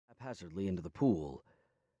haphazardly into the pool.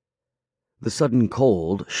 The sudden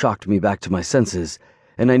cold shocked me back to my senses,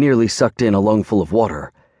 and I nearly sucked in a lungful of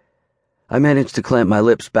water. I managed to clamp my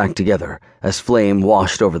lips back together as flame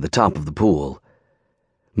washed over the top of the pool.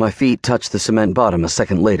 My feet touched the cement bottom a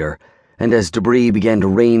second later, and as debris began to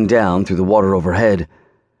rain down through the water overhead,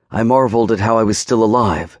 I marveled at how I was still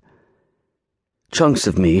alive. Chunks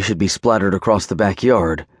of me should be splattered across the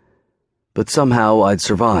backyard, but somehow I'd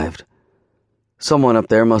survived. Someone up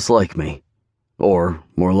there must like me. Or,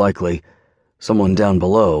 more likely, someone down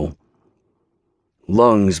below.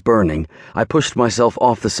 Lungs burning, I pushed myself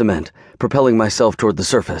off the cement, propelling myself toward the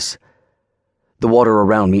surface. The water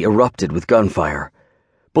around me erupted with gunfire.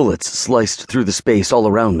 Bullets sliced through the space all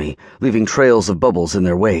around me, leaving trails of bubbles in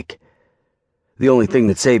their wake. The only thing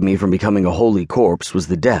that saved me from becoming a holy corpse was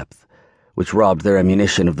the depth, which robbed their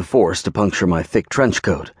ammunition of the force to puncture my thick trench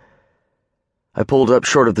coat. I pulled up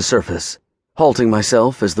short of the surface, halting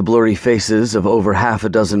myself as the blurry faces of over half a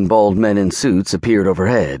dozen bald men in suits appeared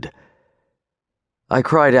overhead. I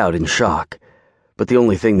cried out in shock, but the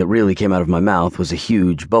only thing that really came out of my mouth was a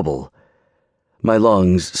huge bubble. My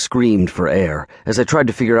lungs screamed for air as I tried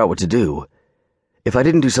to figure out what to do. If I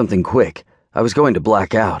didn't do something quick, I was going to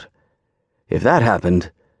black out. If that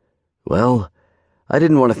happened, well, I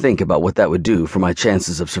didn't want to think about what that would do for my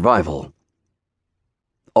chances of survival.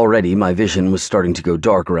 Already my vision was starting to go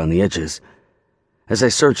dark around the edges. As I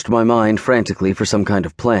searched my mind frantically for some kind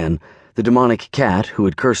of plan, the demonic cat who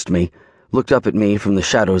had cursed me looked up at me from the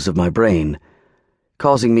shadows of my brain,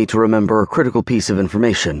 causing me to remember a critical piece of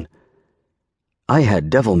information. I had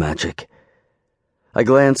devil magic. I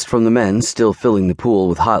glanced from the men still filling the pool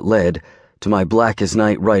with hot lead to my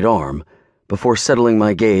black-as-night right arm before settling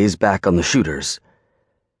my gaze back on the shooters.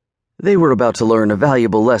 They were about to learn a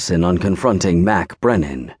valuable lesson on confronting Mac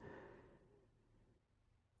Brennan.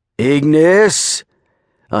 "Ignis!"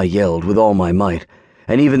 I yelled with all my might,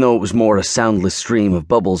 and even though it was more a soundless stream of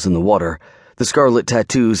bubbles in the water, the scarlet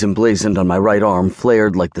tattoos emblazoned on my right arm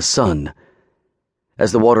flared like the sun.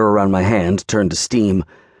 As the water around my hand turned to steam,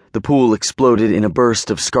 the pool exploded in a burst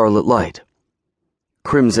of scarlet light.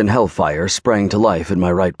 Crimson hellfire sprang to life in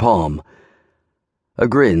my right palm. A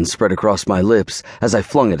grin spread across my lips as I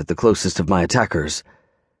flung it at the closest of my attackers.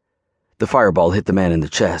 The fireball hit the man in the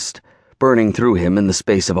chest, burning through him in the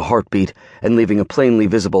space of a heartbeat and leaving a plainly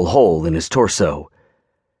visible hole in his torso.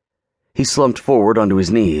 He slumped forward onto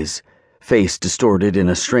his knees, face distorted in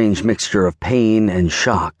a strange mixture of pain and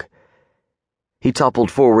shock. He toppled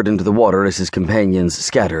forward into the water as his companions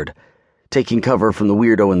scattered, taking cover from the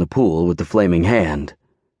weirdo in the pool with the flaming hand.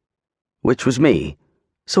 Which was me,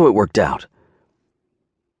 so it worked out.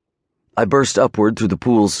 I burst upward through the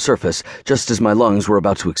pool's surface just as my lungs were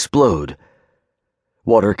about to explode.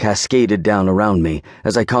 Water cascaded down around me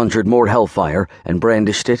as I conjured more hellfire and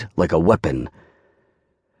brandished it like a weapon.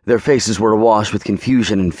 Their faces were awash with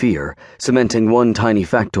confusion and fear, cementing one tiny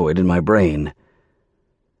factoid in my brain.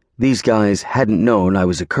 These guys hadn't known I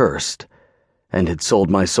was accursed, and had sold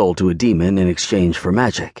my soul to a demon in exchange for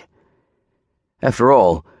magic. After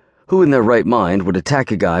all, who in their right mind would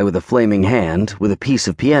attack a guy with a flaming hand with a piece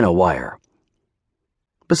of piano wire?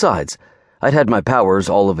 Besides, I'd had my powers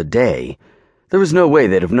all of a day. There was no way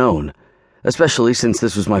they'd have known, especially since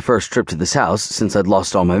this was my first trip to this house since I'd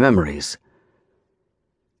lost all my memories.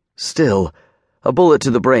 Still, a bullet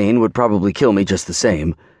to the brain would probably kill me just the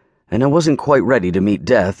same, and I wasn't quite ready to meet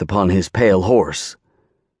death upon his pale horse.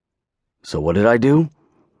 So what did I do?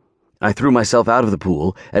 I threw myself out of the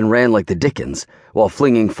pool and ran like the Dickens, while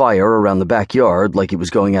flinging fire around the backyard like it was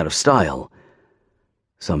going out of style.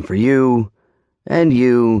 Some for you, and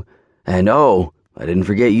oh, I didn't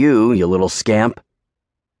forget you, you little scamp.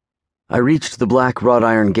 I reached the black wrought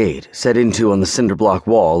iron gate set into on the cinder block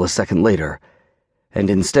wall a second later, and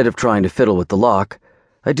instead of trying to fiddle with the lock,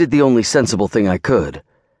 I did the only sensible thing I could.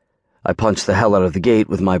 I punched the hell out of the gate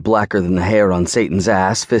with my blacker than the hair on Satan's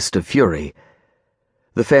ass fist of fury.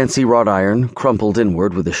 The fancy wrought iron crumpled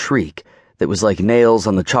inward with a shriek that was like nails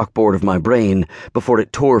on the chalkboard of my brain before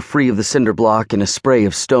it tore free of the cinder block in a spray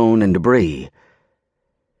of stone and debris.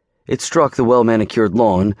 It struck the well-manicured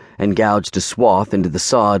lawn and gouged a swath into the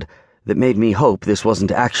sod that made me hope this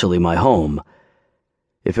wasn't actually my home.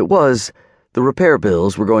 If it was, the repair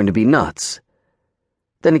bills were going to be nuts.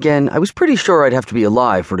 Then again, I was pretty sure I'd have to be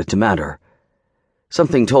alive for it to matter.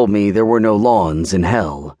 Something told me there were no lawns in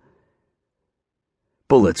hell.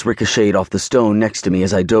 Bullets ricocheted off the stone next to me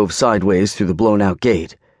as I dove sideways through the blown-out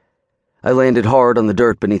gate. I landed hard on the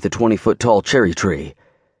dirt beneath a 20-foot-tall cherry tree.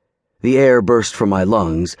 The air burst from my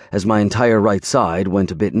lungs as my entire right side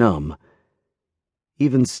went a bit numb.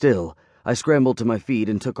 Even still, I scrambled to my feet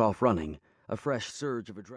and took off running, a fresh surge of adrenaline.